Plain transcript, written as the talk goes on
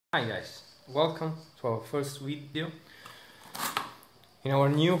Hi guys, welcome to our first video in our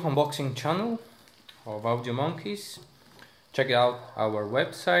new unboxing channel of Audio Monkeys. Check out our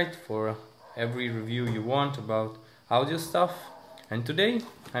website for every review you want about audio stuff. And today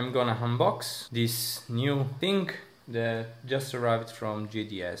I'm gonna unbox this new thing that just arrived from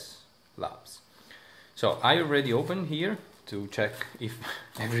JDS Labs. So I already opened here to check if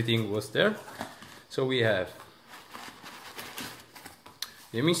everything was there. So we have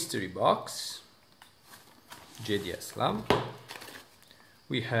the mystery box, JDS Lab.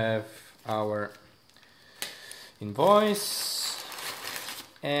 We have our invoice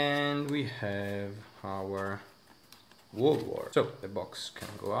and we have our wallwart. So the box can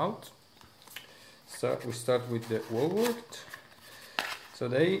go out. So we start with the wallwart. So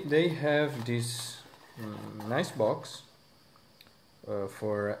they have this nice box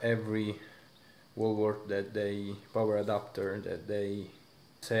for every wallwart that they power adapter that they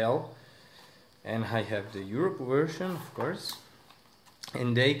sell, and I have the Europe version, of course,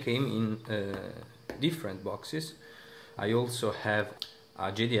 and they came in different boxes. I also have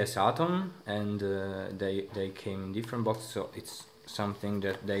a JDS Atom, and they came in different boxes, so it's something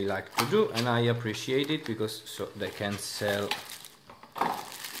that they like to do, and I appreciate it because so they can sell.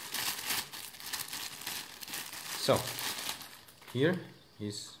 So here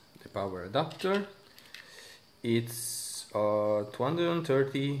is the power adapter. It's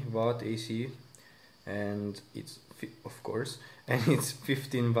 230 watt AC, and it's of course, and it's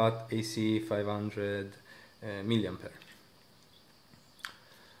 15 watt AC, 500 milliampere.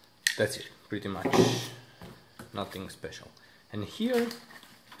 That's it, pretty much, nothing special. And here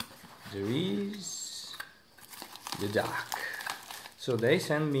there is the DAC. So they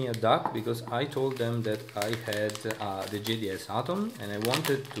sent me a DAC because I told them that I had the JDS Atom and I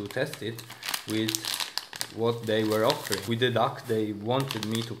wanted to test it with what they were offering, with the DAC they wanted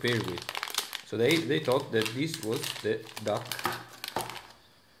me to pair with. So they thought that this was the DAC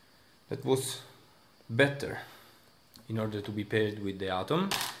that was better in order to be paired with the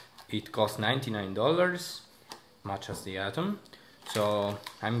Atom. It cost $99, much as the Atom. So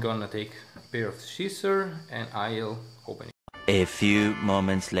I'm gonna take a pair of scissors and I'll open it. A few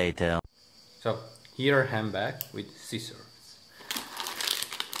moments later. So here I'm back with scissors.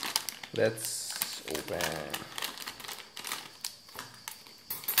 Let's open.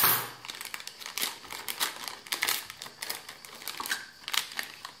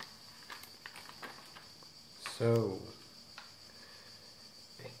 So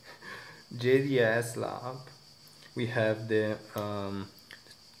JDS Lab, we have the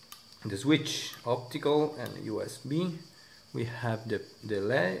switch, optical and USB. We have the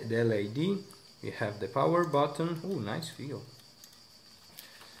LED. We have the power button. Oh, nice feel.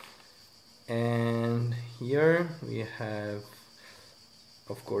 And here we have,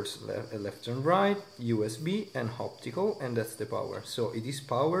 of course, left and right, USB and optical, and that's the power. So it is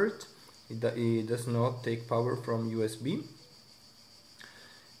powered. It does not take power from USB.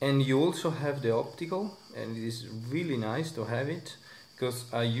 And you also have the optical, and it is really nice to have it because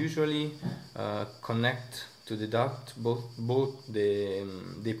I usually connect to the duct both the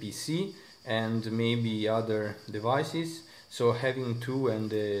PC and maybe other devices. So having two and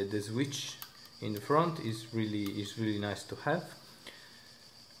the switch in the front is really nice to have.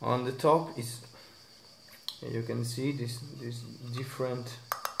 On the top is, you can see this different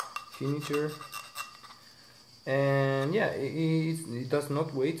furniture, and yeah, it does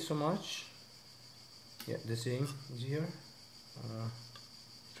not weigh so much. Yeah, the same is here.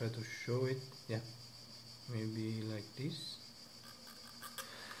 Try to show it. Yeah, maybe like this.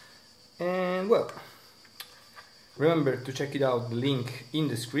 And well, remember to check it out, the link in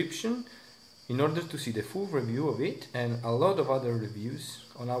description, in order to see the full review of it and a lot of other reviews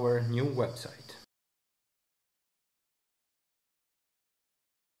on our new website.